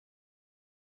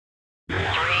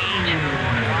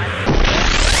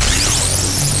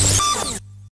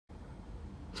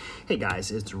Hey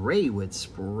guys, it's Ray with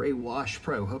Spray Wash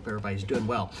Pro. Hope everybody's doing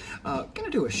well. Gonna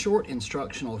do a short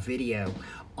instructional video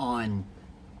on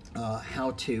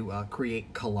how to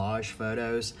create collage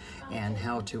photos and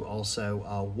how to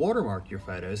also watermark your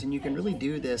photos. And you can really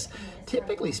do this,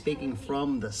 typically speaking,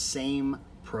 from the same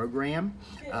program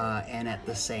and at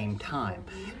the same time.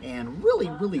 And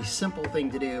really simple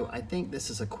thing to do. I think this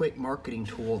is a quick marketing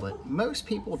tool that most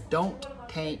people don't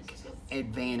take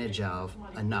advantage of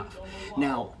enough.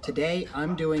 Now today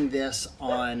I'm doing this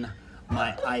on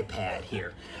my iPad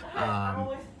here.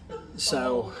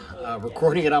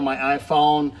 Recording it on my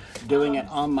iPhone, doing it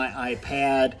on my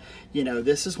iPad, you know,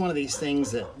 this is one of these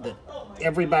things that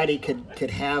everybody could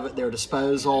have at their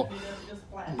disposal.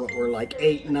 What were like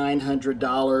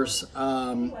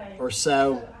 $800–900 or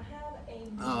so.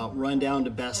 Run down to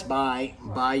Best Buy,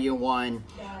 buy you one.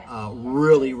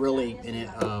 Really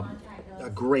a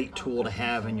great tool to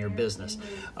have in your business.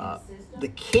 The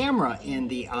camera in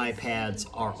the iPads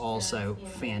are also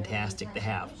fantastic to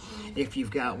have. If you've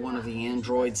got one of the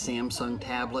Android Samsung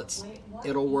tablets,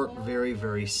 it'll work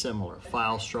very similar.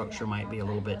 File structure might be a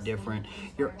little bit different.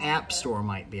 Your app store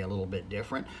might be a little bit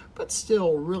different, but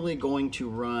still really going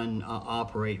to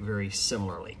operate very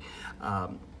similarly.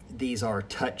 These are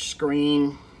touch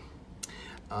screen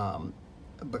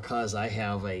because I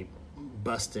have a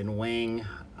busted wing.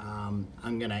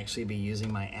 I'm going to actually be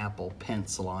using my Apple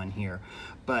Pencil on here,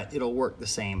 but it'll work the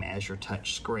same as your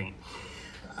touch screen.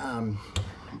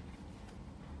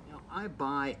 I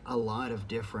buy a lot of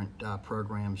different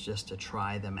programs just to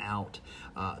try them out.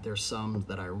 There's some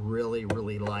that I really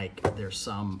like. There's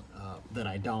some that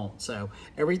I don't. So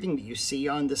everything that you see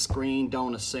on the screen,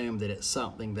 don't assume that it's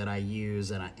something that I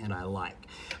use and I like.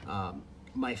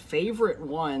 My favorite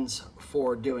ones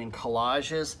for doing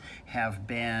collages have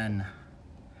been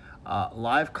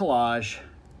Live Collage,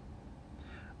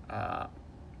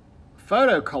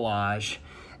 Photo Collage,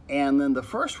 and then the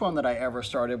first one that I ever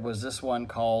started was this one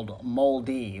called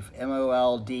Moldiv,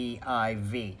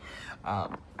 M-O-L-D-I-V.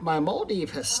 My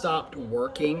Moldiv has stopped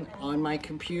working on my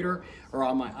computer or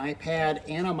on my iPad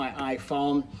and on my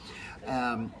iPhone.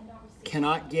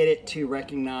 Cannot get it to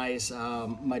recognize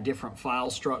my different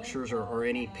file structures or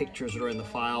any pictures that are in the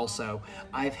file, so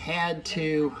I've had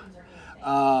to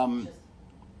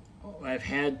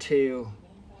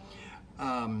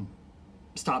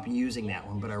stop using that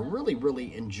one, but I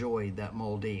really enjoyed that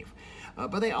Moldiv.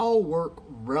 But they all work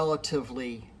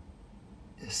relatively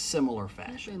similar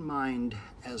fashion. Keep in mind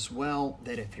as well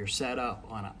that if you're set up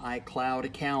on an iCloud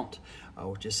account,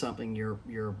 which is something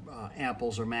your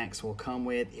Apples or Macs will come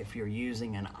with, if you're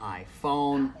using an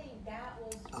iPhone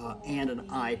and an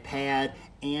iPad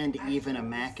and even a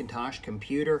Macintosh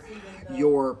computer,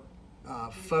 your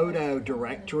photo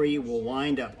directory will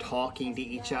wind up talking to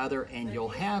each other, and you'll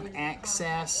have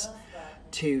access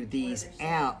to these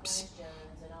apps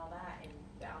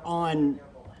on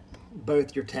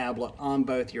both your tablet, on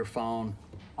both your phone,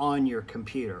 on your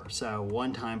computer. So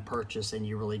one-time purchase, and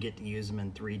you really get to use them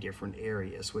in 3 different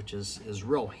areas, which is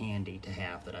real handy to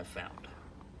have, that I've found.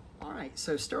 All right,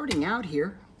 so starting out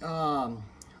here,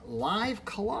 Live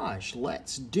Collage.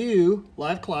 Let's do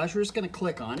Live Collage. We're just going to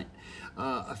click on it.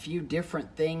 A few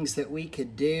different things that we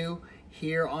could do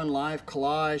here on Live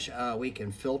Collage. We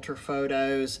can filter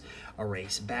photos,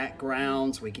 erase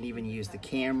backgrounds. We can even use the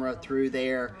camera through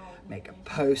there, make a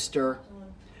poster,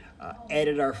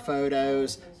 edit our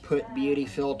photos, put beauty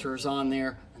filters on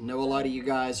there. I know a lot of you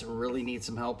guys really need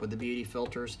some help with the beauty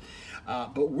filters,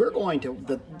 but we're going to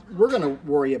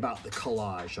worry about the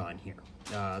collage on here.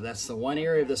 That's the one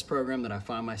area of this program that I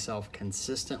find myself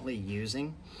consistently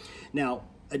using. Now,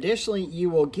 additionally, you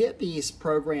will get these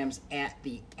programs at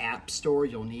the App Store.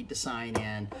 You'll need to sign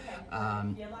in.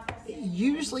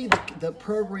 Usually the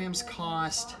programs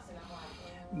cost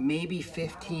maybe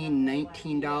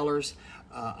 $15–19.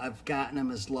 I've gotten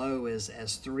them as low as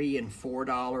 $3 and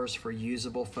 $4 for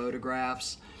usable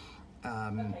photographs.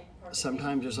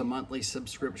 Sometimes there's a monthly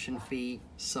subscription fee,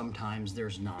 sometimes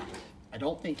there's not. I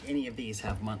don't think any of these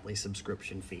have monthly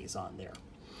subscription fees on there.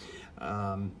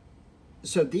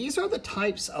 So these are the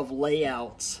types of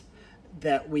layouts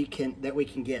that we can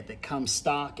get that come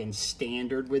stock and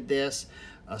standard with this.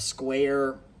 A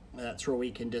square, that's where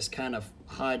we can just kind of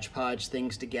hodgepodge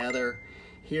things together.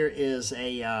 Here is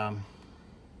a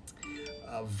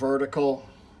vertical,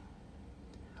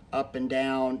 up and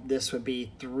down. This would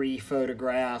be 3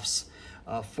 photographs,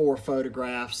 4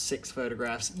 photographs, 6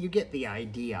 photographs. You get the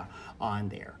idea on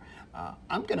there.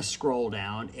 I'm going to scroll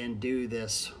down and do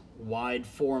this wide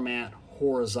format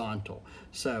horizontal.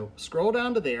 So scroll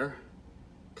down to there,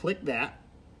 click that,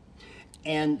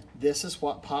 and this is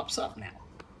what pops up now.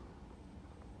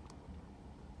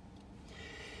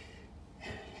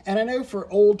 And I know for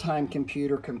old-time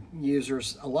computer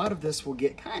users, a lot of this will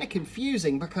get kind of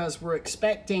confusing because we're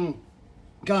expecting,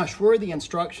 gosh, where are the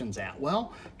instructions at?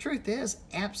 Well, truth is,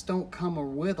 apps don't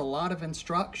come with a lot of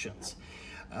instructions.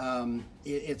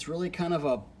 It's really kind of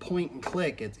a point and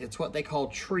click. It's what they call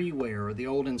treeware, or the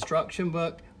old instruction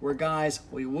book, where guys,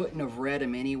 we wouldn't have read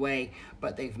them anyway,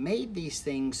 but they've made these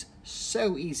things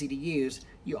so easy to use,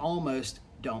 you almost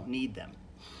don't need them.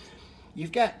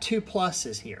 You've got 2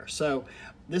 pluses here. So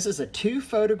this is a 2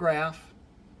 photograph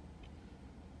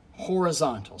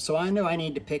horizontal. So I know I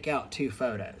need to pick out 2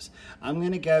 photos. I'm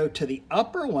going to go to the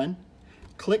upper one,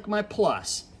 click my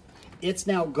plus. It's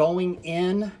now going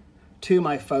in to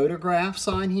my photographs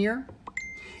on here.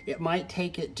 It might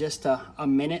take it just a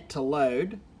minute to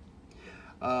load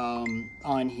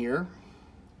on here.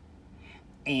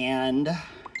 And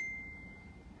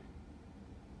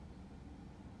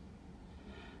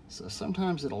so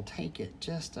sometimes it'll take it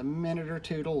just a minute or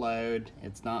 2 to load.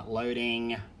 It's not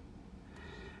loading.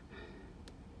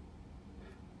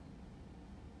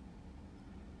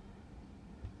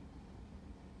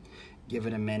 Give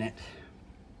it a minute.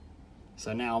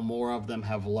 So now more of them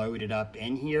have loaded up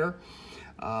in here.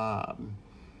 I'm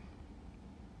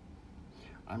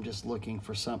just looking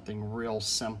for something real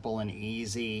simple and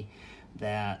easy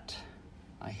that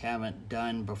I haven't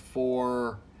done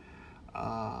before.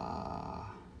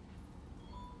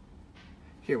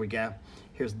 Here we go.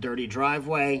 Here's dirty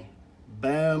driveway.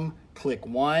 Boom. Click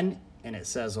 1 and it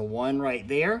says a 1 right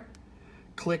there.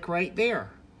 Click right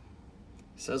there.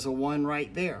 It says a 1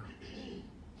 right there.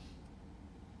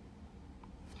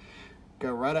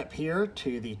 Go right up here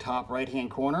to the top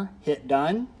right-hand corner, hit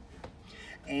done,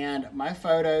 and my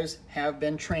photos have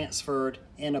been transferred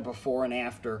in a before and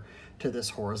after to this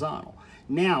horizontal.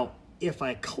 Now, if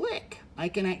I click, I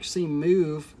can actually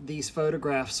move these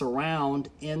photographs around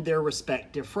in their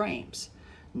respective frames.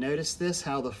 Notice this,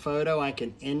 how the photo, I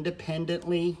can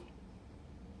independently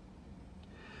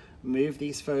move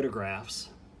these photographs.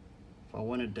 If I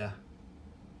wanted to,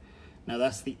 now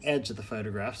that's the edge of the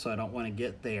photograph, so I don't want to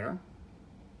get there.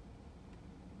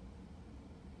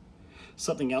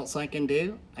 Something else I can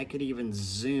do, I could even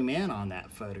zoom in on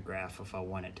that photograph if I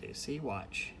wanted to. See,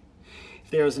 watch. If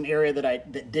there was an area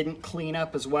that didn't clean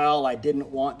up as well, I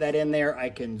didn't want that in there, I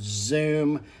can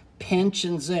zoom, pinch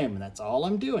and zoom. That's all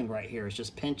I'm doing right here is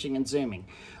just pinching and zooming.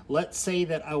 Let's say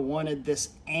that I wanted this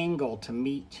angle to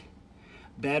meet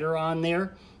better on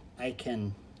there. I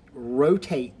can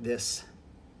rotate this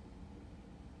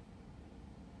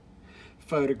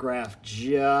photograph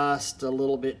just a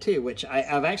little bit too, which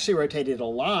I've actually rotated a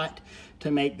lot to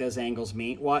make those angles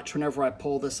meet. Watch whenever I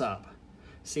pull this up.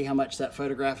 See how much that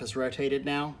photograph is rotated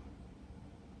now?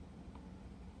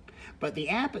 But the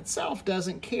app itself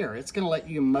doesn't care. It's going to let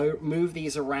you move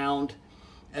these around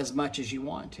as much as you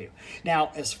want to.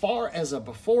 Now, as far as a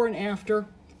before and after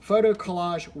photo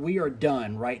collage, we are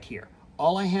done right here.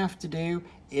 All I have to do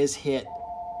is hit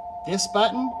this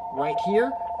button right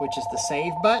here, which is the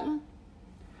save button.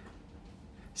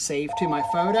 Save to my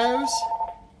photos,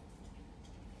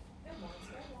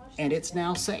 and it's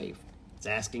now saved. It's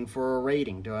asking for a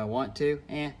rating. Do I want to?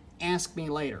 Ask me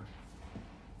later.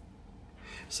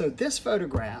 So this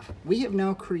photograph, we have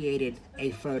now created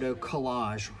a photo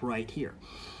collage right here.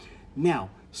 Now,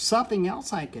 something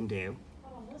else I can do,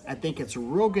 I think it's a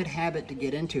real good habit to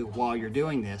get into while you're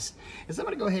doing this, is I'm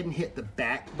going to go ahead and hit the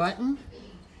back button.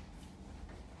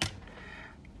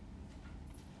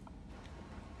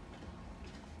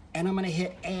 And I'm going to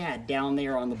hit add down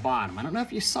there on the bottom. I don't know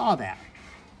if you saw that,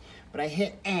 but I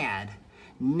hit add.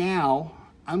 Now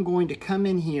I'm going to come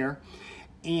in here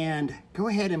and go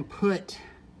ahead and put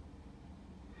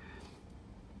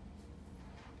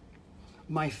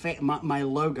my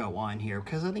logo on here,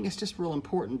 because I think it's just real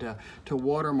important to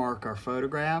watermark our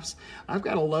photographs. I've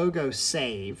got a logo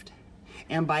saved,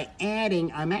 and by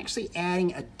adding, I'm actually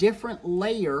adding a different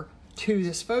layer to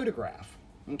this photograph,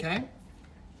 okay?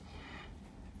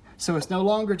 So it's no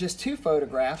longer just 2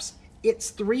 photographs, it's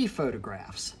 3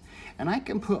 photographs. And I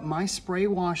can put my spray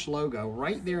wash logo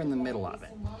right there in the middle of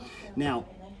it. Now,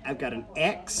 I've got an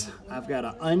X, I've got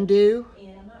an undo,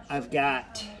 I've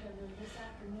got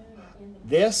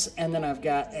this, and then I've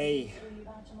got a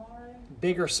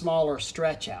bigger, smaller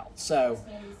stretch out. So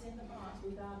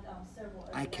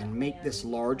I can make this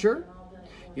larger.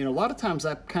 You know, a lot of times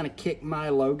I kind of kick my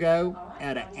logo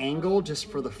at an angle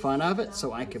just for the fun of it,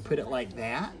 so I could put it like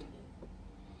that.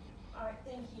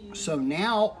 So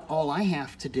now all I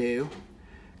have to do,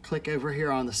 click over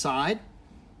here on the side,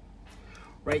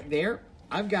 right there,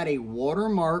 I've got a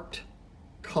watermarked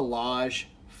collage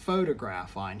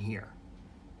photograph on here.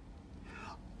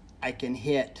 I can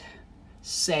hit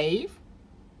save,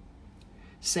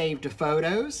 save to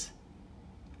photos.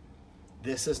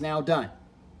 This is now done.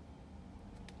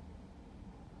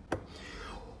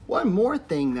 One more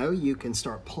thing though you can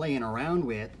start playing around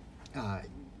with,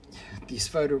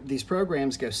 these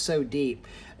programs go so deep.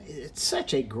 It's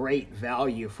such a great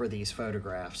value for these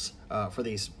photographs, for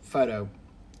these photo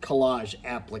collage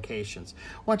applications.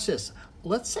 Watch this.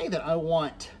 Let's say that I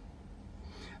want,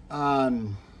 I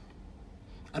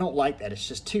don't like that. It's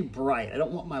just too bright. I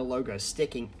don't want my logo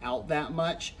sticking out that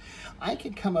much. I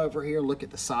could come over here, look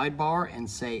at the sidebar and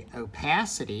say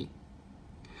opacity,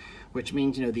 which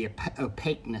means, you know, the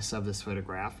opaqueness of this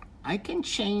photograph. I can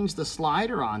change the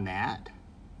slider on that.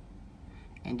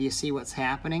 And do you see what's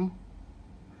happening?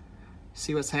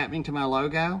 See what's happening to my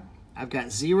logo? I've got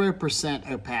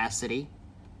 0% opacity.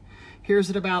 Here's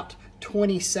at about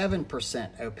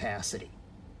 27% opacity.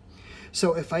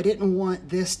 So if I didn't want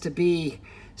this to be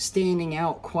standing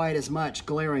out quite as much,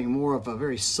 glaring, more of a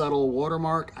very subtle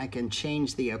watermark, I can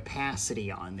change the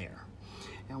opacity on there.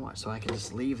 And watch, so I can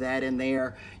just leave that in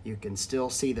there. You can still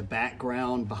see the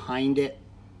background behind it.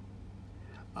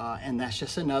 And that's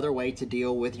just another way to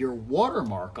deal with your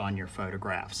watermark on your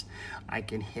photographs. I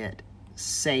can hit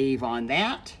save on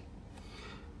that.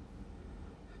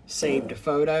 Save to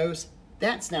photos.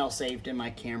 That's now saved in my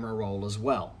camera roll as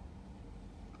well.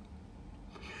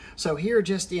 So here,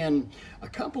 just in a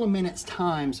couple of minutes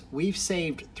times, we've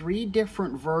saved 3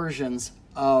 different versions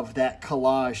of that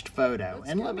collaged photo.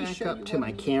 And let me back up to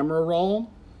my camera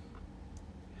roll.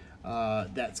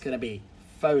 That's going to be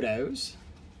photos.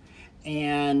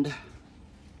 And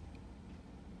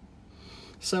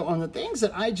so on the things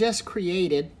that I just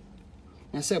created,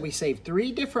 I said we saved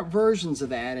 3 different versions of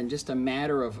that in just a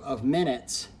matter of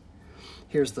minutes.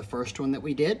 Here's the first one that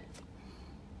we did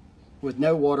with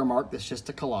no watermark, that's just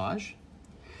a collage.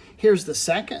 Here's the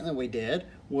second that we did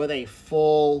with a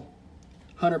full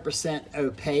 100%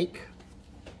 opaque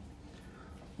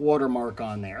watermark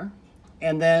on there.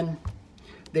 And then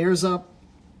there's a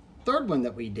third one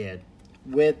that we did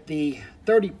with the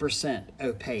 30%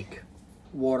 opaque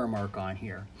watermark on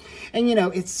here. And you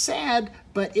know, it's sad,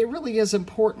 but it really is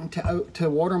important to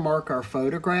watermark our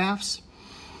photographs,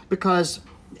 because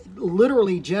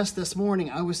literally just this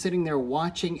morning I was sitting there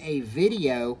watching a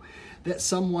video that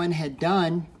someone had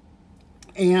done,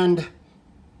 and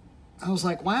I was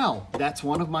like, wow, that's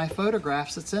one of my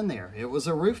photographs that's in there. It was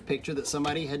a roof picture that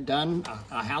somebody had done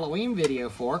a Halloween video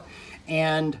for,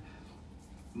 and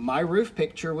my roof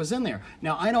picture was in there.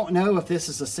 Now, I don't know if this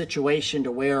is a situation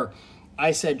to where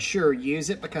I said, sure, use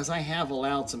it, because I have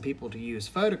allowed some people to use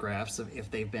photographs if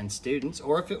they've been students,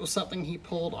 or if it was something he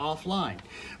pulled offline.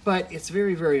 But it's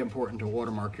very, very important to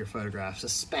watermark your photographs,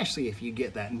 especially if you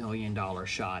get that $1 million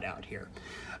shot out here.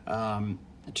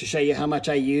 To show you how much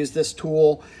I use this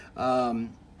tool,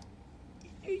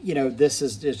 you know, this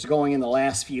is just going in the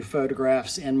last few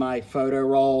photographs in my photo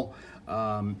roll.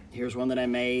 Here's one that I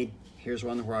made. Here's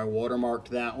one where I watermarked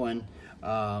that one.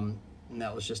 And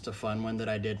that was just a fun one that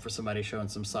I did for somebody showing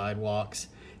some sidewalks.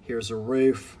 Here's a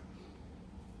roof.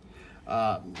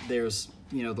 There's,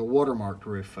 you know, the watermarked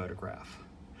roof photograph.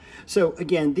 So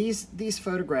again, these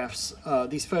photographs,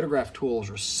 these photograph tools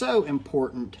are so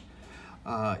important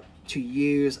to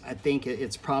use. I think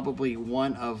it's probably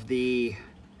one of the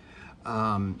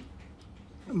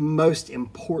most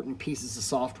important pieces of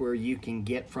software you can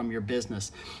get from your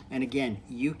business. And again,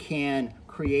 you can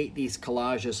create these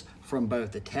collages from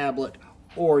both the tablet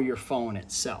or your phone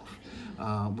itself.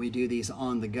 We do these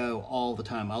on the go all the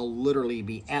time. I'll literally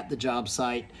be at the job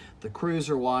site, the crews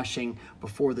are washing,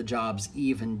 before the job's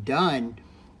even done,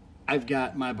 I've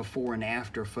got my before and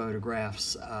after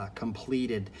photographs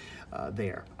completed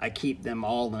there. I keep them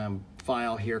all in a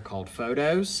file here called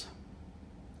Photos.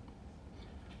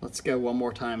 Let's go one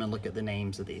more time and look at the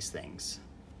names of these things.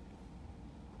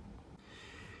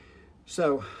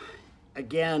 So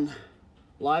again,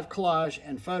 live collage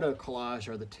and photo collage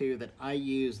are the 2 that I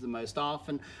use the most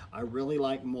often. I really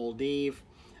like Moldiv.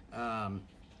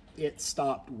 It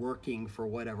stopped working for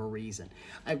whatever reason.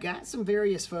 I've got some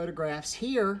various photographs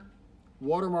here.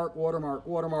 Watermark, watermark,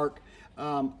 watermark.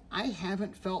 I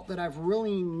haven't felt that I've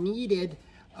really needed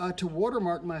to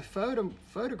watermark my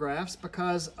photographs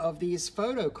because of these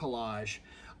photo collage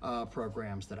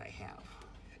programs that I have.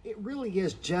 It really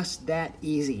is just that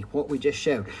easy, what we just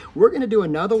showed. We're going to do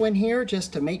another one here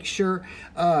just to make sure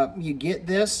you get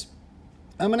this.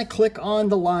 I'm going to click on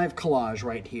the live collage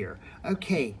right here.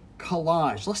 Okay,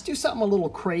 collage. Let's do something a little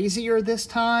crazier this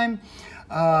time.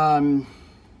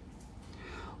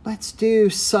 Let's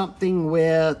do something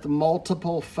with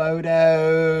multiple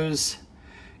photos,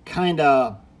 kind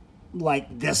of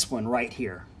like this one right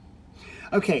here.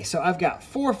 Okay, so I've got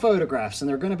 4 photographs, and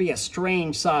they're going to be a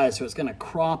strange size, so it's going to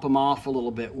crop them off a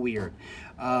little bit weird.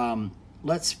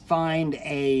 Let's find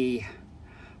a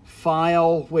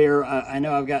file where I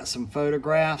know I've got some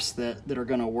photographs that are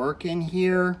going to work in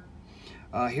here.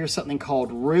 Here's something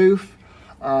called roof.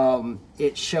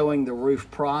 It's showing the roof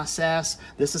process.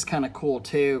 This is kind of cool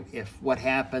too, if what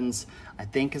happens I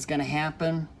think is going to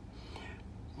happen.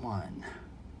 1,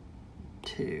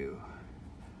 2,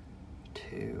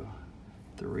 2,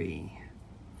 3,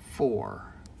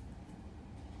 4.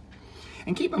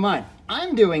 And keep in mind,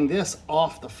 I'm doing this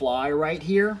off the fly right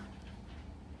here.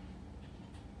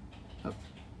 Oh,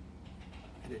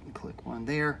 I didn't click one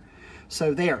there.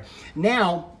 So there.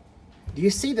 Now, do you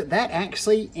see that that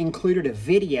actually included a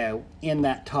video in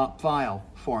that top file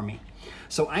for me?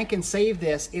 So I can save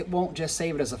this. It won't just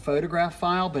save it as a photograph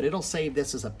file, but it'll save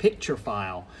this as a picture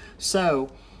file. So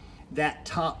that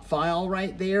top file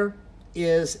right there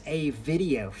is a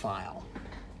video file.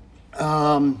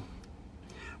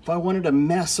 If I wanted to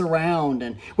mess around,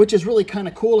 and which is really kind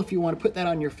of cool if you want to put that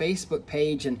on your Facebook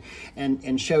page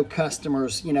and show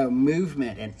customers, you know,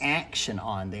 movement and action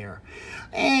on there.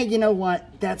 And you know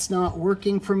what? That's not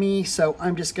working for me, so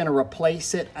I'm just going to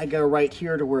replace it. I go right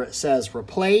here to where it says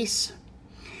replace.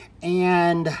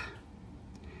 And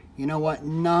you know what?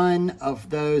 None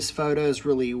of those photos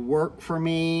really work for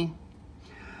me.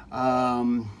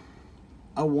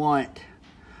 I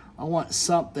want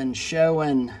something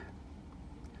showing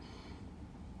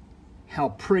how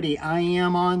pretty I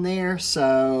am on there,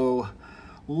 so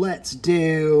let's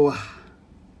do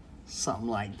something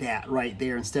like that right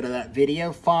there instead of that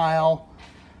video file.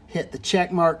 Hit the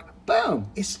check mark,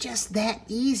 boom. It's just that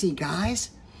easy,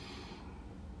 guys.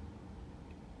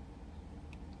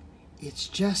 It's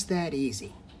just that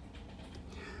easy.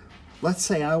 Let's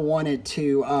say I wanted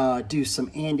to do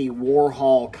some Andy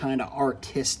Warhol kind of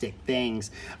artistic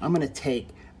things. I'm gonna take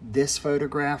this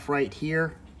photograph right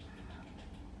here.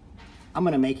 I'm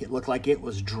going to make it look like it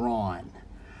was drawn.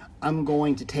 I'm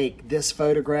going to take this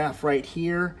photograph right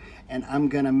here, and I'm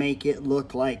going to make it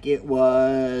look like it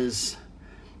was,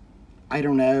 I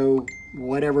don't know,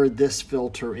 whatever this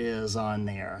filter is on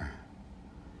there.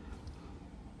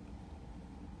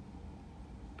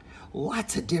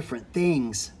 Lots of different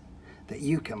things that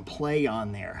you can play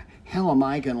on there. How am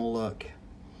I going to look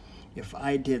if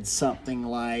I did something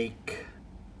like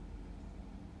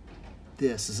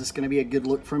this? Is this going to be a good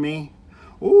look for me?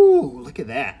 Ooh, look at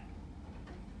that.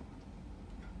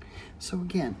 So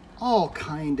again, all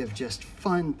kind of just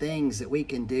fun things that we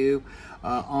can do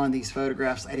on these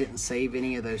photographs. I didn't save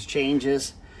any of those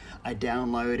changes. I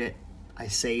download it, I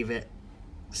save it,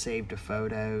 save to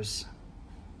photos.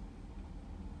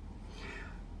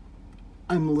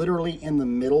 I'm literally in the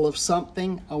middle of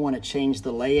something. I want to change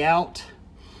the layout.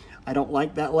 I don't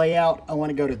like that layout. I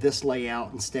want to go to this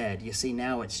layout instead. You see,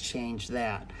 now it's changed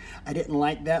that. I didn't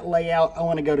like that layout. I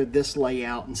want to go to this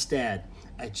layout instead.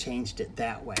 I changed it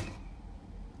that way.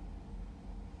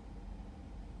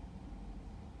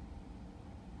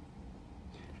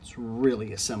 It's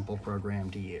really a simple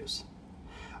program to use.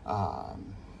 I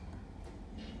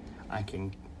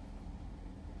can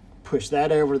push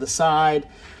that over to the side.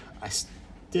 I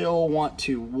still want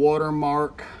to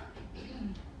watermark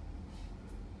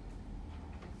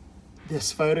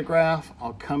this photograph.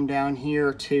 I'll come down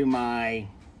here to my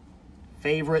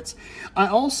favorites. I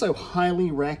also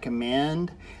highly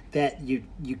recommend that you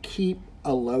keep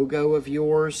a logo of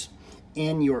yours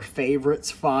in your favorites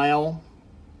file.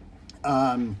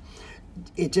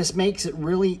 It just makes it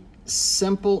really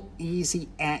simple, easy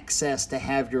access to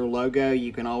have your logo.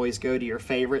 You can always go to your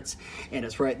favorites and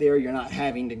it's right there. You're not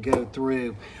having to go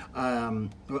through.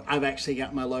 I've actually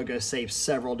got my logo saved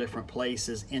several different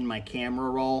places in my camera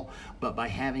roll, but by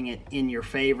having it in your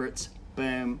favorites,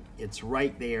 boom, it's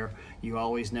right there. You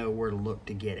always know where to look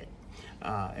to get it.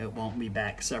 It won't be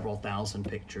back several thousand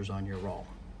pictures on your roll.